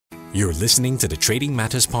You're listening to the Trading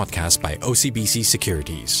Matters podcast by OCBC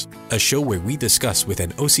Securities, a show where we discuss with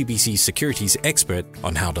an OCBC Securities expert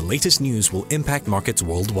on how the latest news will impact markets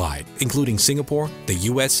worldwide, including Singapore, the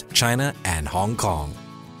US, China, and Hong Kong.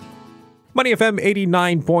 Money FM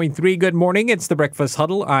 89.3. Good morning. It's the Breakfast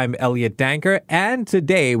Huddle. I'm Elliot Danker, and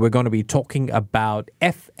today we're going to be talking about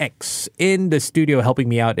FX. In the studio helping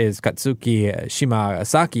me out is Katsuki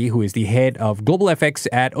Shimasaki, who is the head of Global FX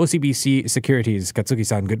at OCBC Securities.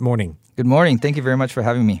 Katsuki-san, good morning. Good morning. Thank you very much for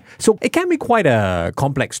having me. So it can be quite a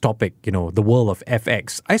complex topic, the world of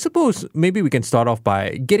FX. I suppose maybe we can start off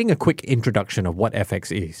by getting a quick introduction of what FX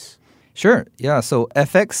is. Sure. Yeah. So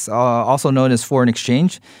FX, also known as foreign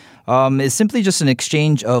exchange, is simply just an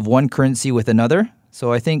exchange of one currency with another.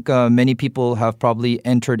 So I think many people have probably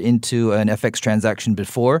entered into an FX transaction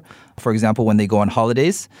before, for example, when they go on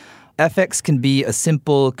holidays. FX can be a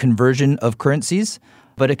simple conversion of currencies,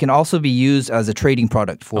 but it can also be used as a trading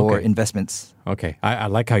product for investments. Okay. I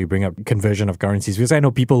like how you bring up conversion of currencies, because I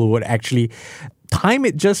know people who would actually time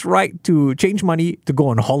it just right to change money to go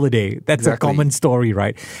on holiday. That's exactly a common story,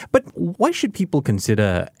 right? But why should people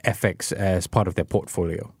consider FX as part of their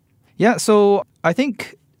portfolio? Yeah, so I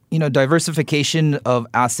think, diversification of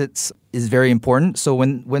assets is very important. So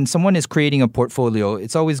when someone is creating a portfolio,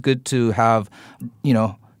 it's always good to have,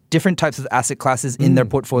 different types of asset classes in their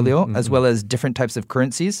portfolio, as well as different types of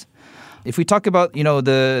currencies. If we talk about,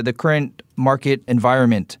 the current market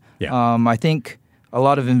environment, I think a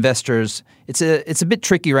lot of investors, it's a bit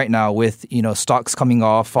tricky right now with, stocks coming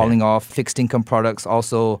off, falling off, fixed income products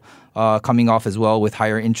also coming off as well with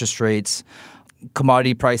higher interest rates.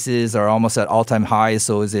 Commodity prices are almost at all-time highs.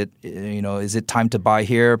 So is it time to buy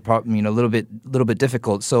here? A little bit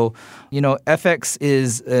difficult. So, FX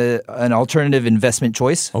is an alternative investment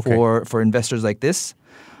choice for investors like this.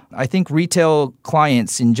 I think retail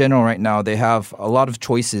clients in general right now, they have a lot of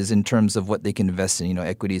choices in terms of what they can invest in,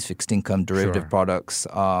 equities, fixed income, derivative products.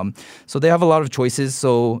 So they have a lot of choices.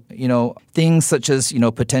 So, things such as,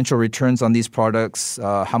 potential returns on these products,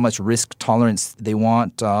 how much risk tolerance they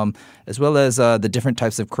want, as well as the different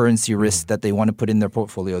types of currency risks that they want to put in their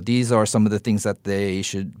portfolio. These are some of the things that they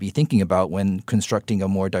should be thinking about when constructing a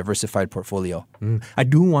more diversified portfolio. I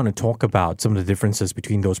do want to talk about some of the differences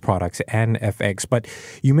between those products and FX, but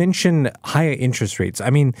you mentioned higher interest rates. I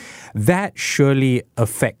mean, that surely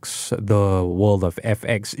affects the world of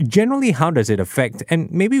FX. Generally, how does it affect?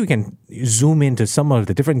 And maybe we can zoom into some of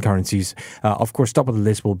the different currencies. Of course, top of the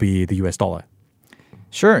list will be the US dollar.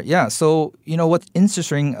 Sure, yeah. So, what's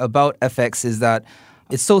interesting about FX is that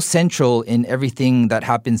it's so central in everything that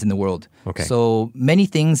happens in the world. Okay. So many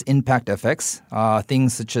things impact FX,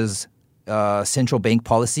 things such as central bank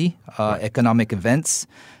policy, economic events,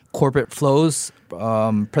 corporate flows,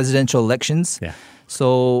 presidential elections. Yeah.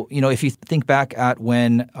 So, if you think back at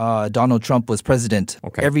when Donald Trump was president,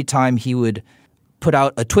 every time he would put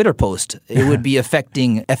out a Twitter post, it would be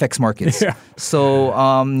affecting FX markets. Yeah. So,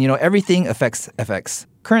 everything affects FX.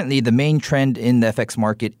 Currently, the main trend in the FX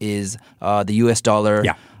market is the US dollar.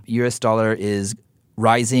 Yeah. US dollar is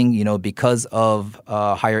rising, because of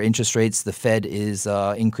higher interest rates. The Fed is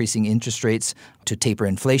increasing interest rates to taper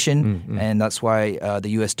inflation. And that's why the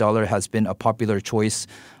US dollar has been a popular choice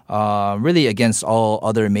really against all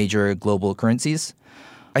other major global currencies.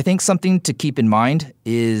 I think something to keep in mind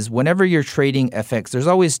is whenever you're trading FX, there's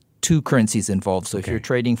always two currencies involved. So if you're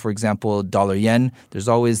trading, for example, dollar yen, there's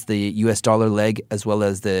always the US dollar leg as well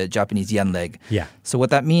as the Japanese yen leg. Yeah. So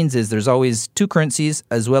what that means is there's always two currencies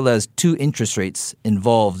as well as two interest rates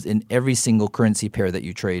involved in every single currency pair that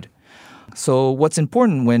you trade. So what's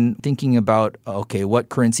important when thinking about, what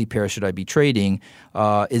currency pair should I be trading,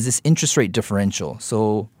 is this interest rate differential.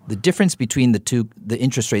 So the difference between the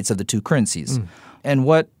interest rates of the two currencies. And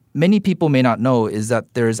what many people may not know is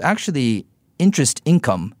that there's actually interest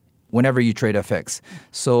income whenever you trade FX.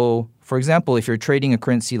 So, for example, if you're trading a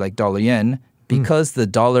currency like dollar yen, because the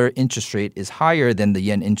dollar interest rate is higher than the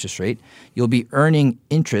yen interest rate, you'll be earning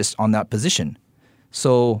interest on that position.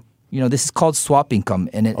 So, this is called swap income,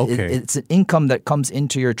 and it's an income that comes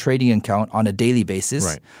into your trading account on a daily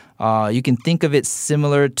basis. Right. You can think of it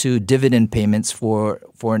similar to dividend payments for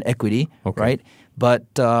an equity, right? But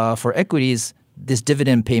for equities, this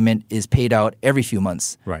dividend payment is paid out every few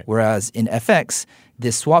months. Right. Whereas in FX,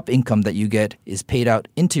 this swap income that you get is paid out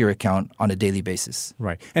into your account on a daily basis.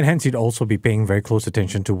 Right. And hence, you'd also be paying very close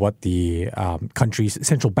attention to what the country's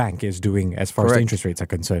central bank is doing as far as the interest rates are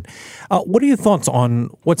concerned. What are your thoughts on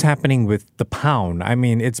what's happening with the pound? I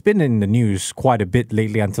mean, it's been in the news quite a bit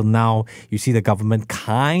lately until now. You see the government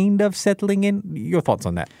kind of settling in. Your thoughts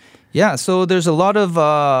on that? Yeah, so there's a lot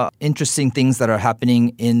of interesting things that are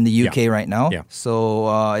happening in the UK right now. Yeah.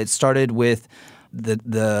 So it started with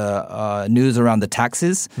the news around the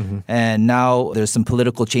taxes, and now there's some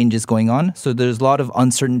political changes going on. So there's a lot of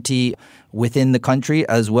uncertainty within the country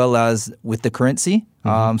as well as with the currency.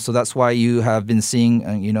 So that's why you have been seeing,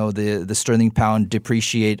 the sterling pound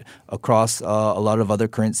depreciate across a lot of other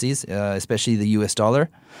currencies, especially the US dollar.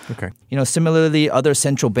 Okay. Similarly, other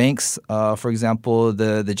central banks, for example,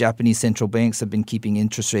 the Japanese central banks have been keeping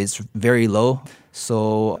interest rates very low.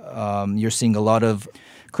 So you're seeing a lot of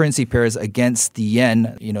currency pairs against the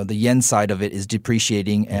yen. The yen side of it is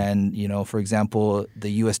depreciating. And, for example, the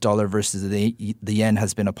US dollar versus the yen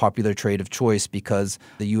has been a popular trade of choice because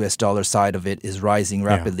the US dollar side of it is rising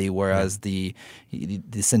rapidly, whereas the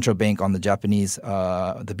central bank on the Japanese,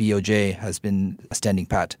 the BOJ, has been standing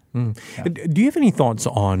pat. Yeah. Do you have any thoughts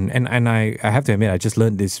on, and I have to admit, I just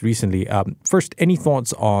learned this recently. First, any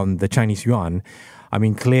thoughts on the Chinese yuan? I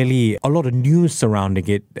mean, clearly a lot of news surrounding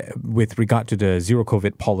it with regard to the zero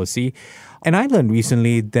COVID policy. And I learned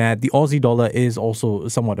recently that the Aussie dollar is also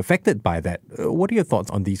somewhat affected by that. What are your thoughts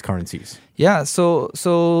on these currencies? Yeah, so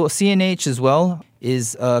CNH as well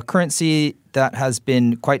is a currency that has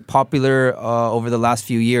been quite popular over the last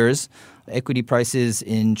few years. Equity prices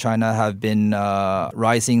in China have been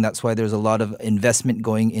rising. That's why there's a lot of investment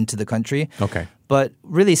going into the country. Okay. But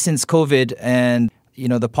really since COVID and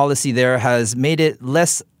the policy there has made it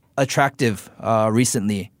less attractive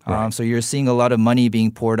recently. Right. So you're seeing a lot of money being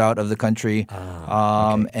poured out of the country,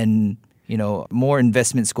 and more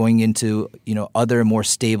investments going into other more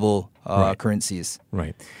stable currencies.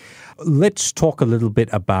 Right. Let's talk a little bit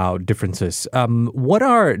about differences. What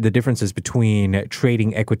are the differences between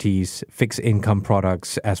trading equities, fixed income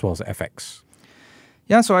products, as well as FX?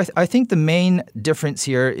 Yeah, so I think the main difference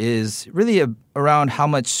here is really around how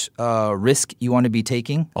much risk you want to be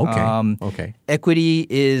taking. Okay. Equity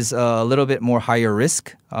is a little bit more higher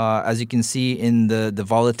risk. As you can see in the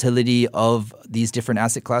volatility of these different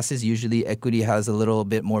asset classes, usually equity has a little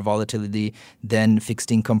bit more volatility than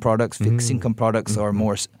fixed income products. Fixed income products are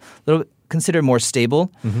considered more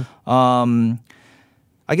stable.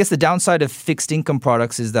 I guess the downside of fixed income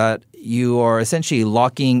products is that you are essentially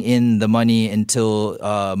locking in the money until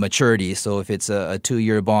maturity. So if it's a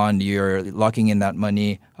 2-year bond, you're locking in that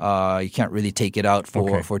money. You can't really take it out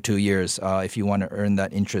for 2 years if you want to earn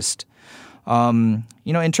that interest. In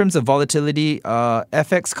terms of volatility,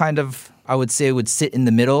 FX kind of, I would say, would sit in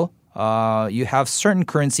the middle. You have certain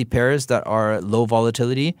currency pairs that are low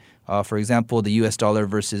volatility. For example, the US dollar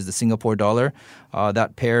versus the Singapore dollar,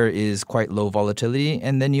 that pair is quite low volatility.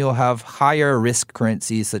 And then you'll have higher risk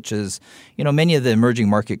currencies such as, many of the emerging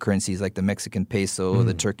market currencies like the Mexican peso,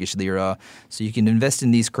 the Turkish lira. So you can invest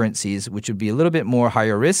in these currencies, which would be a little bit more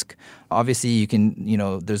higher risk. Obviously, you can,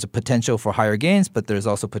 there's a potential for higher gains, but there's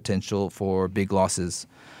also potential for big losses.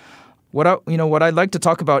 What I'd like to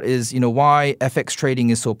talk about is, why FX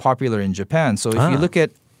trading is so popular in Japan. So if you look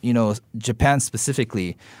at, Japan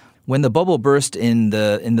specifically, when the bubble burst in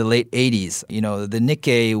the late 80s, the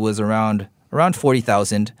Nikkei was around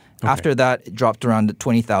 40,000. Okay. After that, it dropped around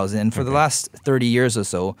 20,000. And for the last 30 years or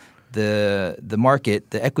so, the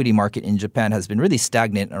equity market in Japan has been really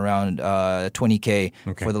stagnant around 20K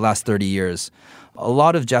for the last 30 years. A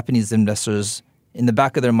lot of Japanese investors, in the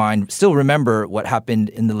back of their mind, still remember what happened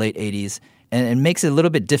in the late 80s, and it makes it a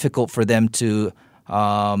little bit difficult for them to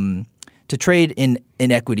trade in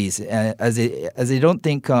equities, as they don't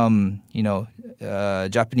think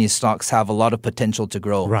Japanese stocks have a lot of potential to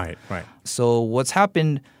grow. Right. So what's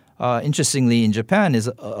happened, interestingly, in Japan is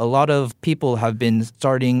a lot of people have been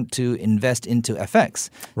starting to invest into FX.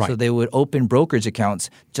 Right. So they would open brokerage accounts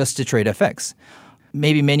just to trade FX.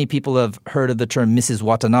 Maybe many people have heard of the term Mrs.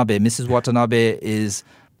 Watanabe. Mrs. Watanabe is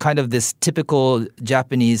kind of this typical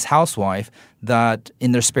Japanese housewife that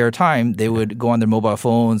in their spare time, they would go on their mobile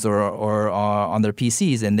phones or on their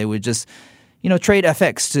PCs and they would just, trade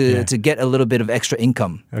FX to get a little bit of extra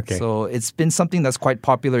income. Okay. So it's been something that's quite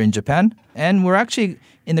popular in Japan. And we're actually,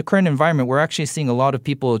 in the current environment, we're actually seeing a lot of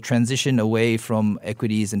people transition away from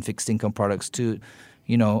equities and fixed income products to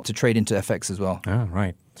trade into FX as well. Ah,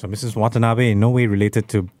 right. So Mrs. Watanabe in no way related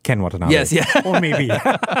to Ken Watanabe. Yes, yeah. Or maybe.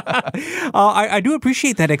 I do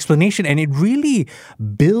appreciate that explanation, and it really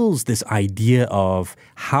builds this idea of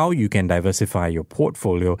how you can diversify your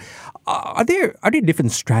portfolio. Are there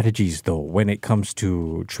different strategies, though, when it comes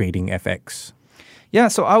to trading FX? Yeah,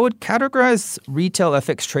 so I would categorize retail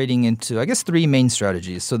FX trading into, I guess, 3 main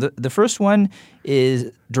strategies. So the first one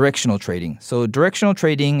is directional trading. So directional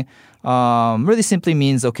trading really simply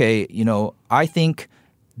means, I think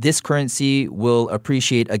this currency will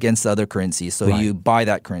appreciate against the other currency. So you buy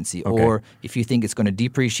that currency. Okay. Or if you think it's going to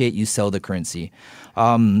depreciate, you sell the currency.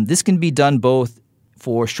 This can be done both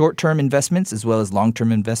for short-term investments as well as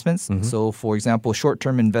long-term investments. Mm-hmm. So, for example,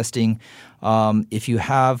 short-term investing, if you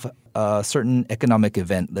have a certain economic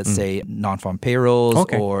event, let's say non-farm payrolls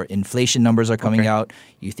or inflation numbers are coming out,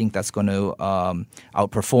 you think that's going to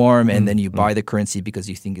outperform, and then you buy the currency because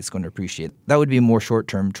you think it's going to appreciate. That would be more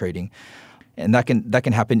short-term trading. And that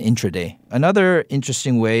can happen intraday. Another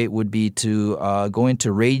interesting way would be to go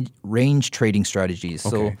into range trading strategies.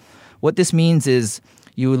 So what this means is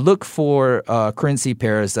you would look for currency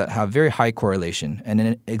pairs that have very high correlation. And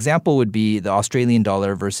an example would be the Australian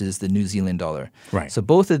dollar versus the New Zealand dollar. Right. So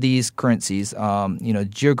both of these currencies,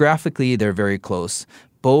 geographically, they're very close.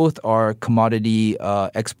 Both are commodity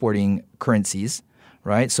exporting currencies,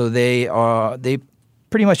 right? So they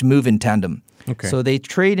pretty much move in tandem. Okay. So they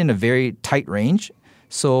trade in a very tight range.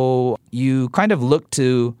 So you kind of look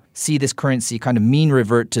to see this currency kind of mean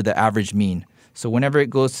revert to the average mean. So whenever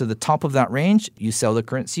it goes to the top of that range, you sell the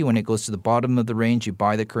currency. When it goes to the bottom of the range, you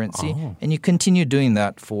buy the currency. And you continue doing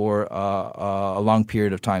that for a long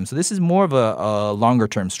period of time. So this is more of a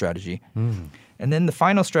longer-term strategy. And then the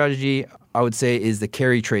final strategy, I would say, is the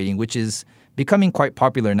carry trading, which is becoming quite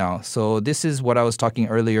popular now. So this is what I was talking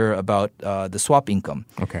earlier about the swap income.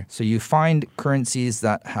 Okay. So you find currencies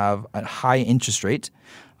that have a high interest rate.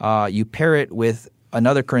 You pair it with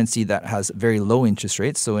another currency that has very low interest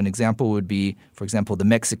rates. So an example would be, for example, the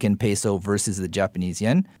Mexican peso versus the Japanese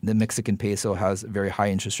yen. The Mexican peso has very high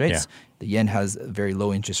interest rates. Yeah. The yen has very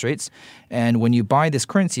low interest rates. And when you buy this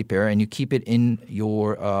currency pair and you keep it in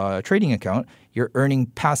your trading account, you're earning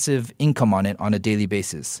passive income on it on a daily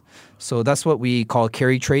basis. So that's what we call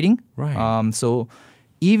carry trading. Right. So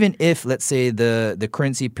even if, let's say, the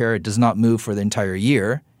currency pair does not move for the entire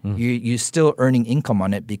year, you're still earning income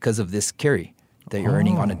on it because of this carry that you're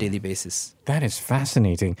earning on a daily basis. That is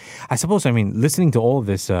fascinating. I suppose, listening to all of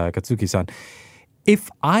this, Katsuki-san, if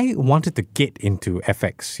I wanted to get into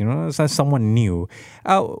FX, as someone new,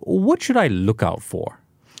 what should I look out for?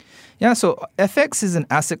 Yeah, so FX is an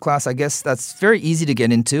asset class, I guess, that's very easy to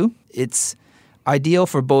get into. It's ideal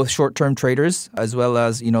for both short-term traders as well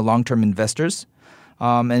as, long-term investors.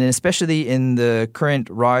 And especially in the current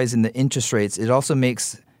rise in the interest rates, it also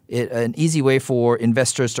makes it an easy way for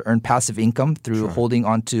investors to earn passive income through holding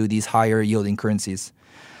onto these higher yielding currencies.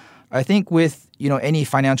 I think with any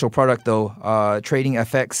financial product, though, trading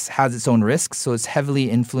FX has its own risks. So it's heavily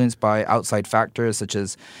influenced by outside factors such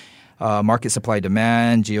as market supply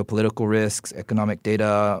demand, geopolitical risks, economic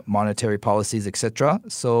data, monetary policies, etc.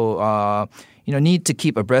 So need to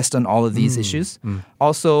keep abreast on all of these issues.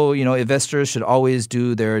 Also, investors should always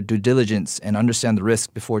do their due diligence and understand the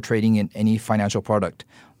risk before trading in any financial product.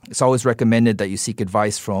 It's always recommended that you seek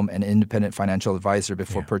advice from an independent financial advisor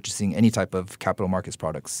before purchasing any type of capital markets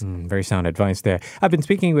products. Very sound advice there. I've been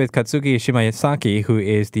speaking with Katsuki Shimayasaki, who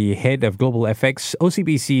is the head of Global FX,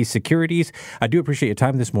 OCBC Securities. I do appreciate your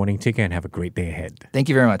time this morning. Take care and have a great day ahead. Thank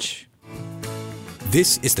you very much.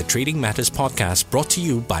 This is the Trading Matters podcast brought to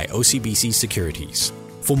you by OCBC Securities.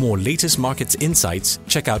 For more latest markets insights,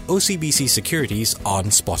 check out OCBC Securities on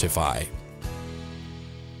Spotify.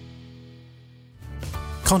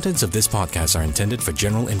 Contents of this podcast are intended for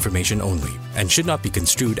general information only and should not be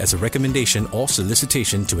construed as a recommendation or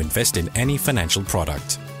solicitation to invest in any financial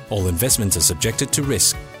product. All investments are subjected to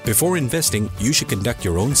risk. Before investing, you should conduct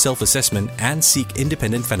your own self-assessment and seek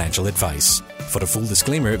independent financial advice. For the full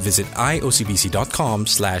disclaimer, visit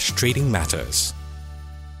iocbc.com/tradingmatters.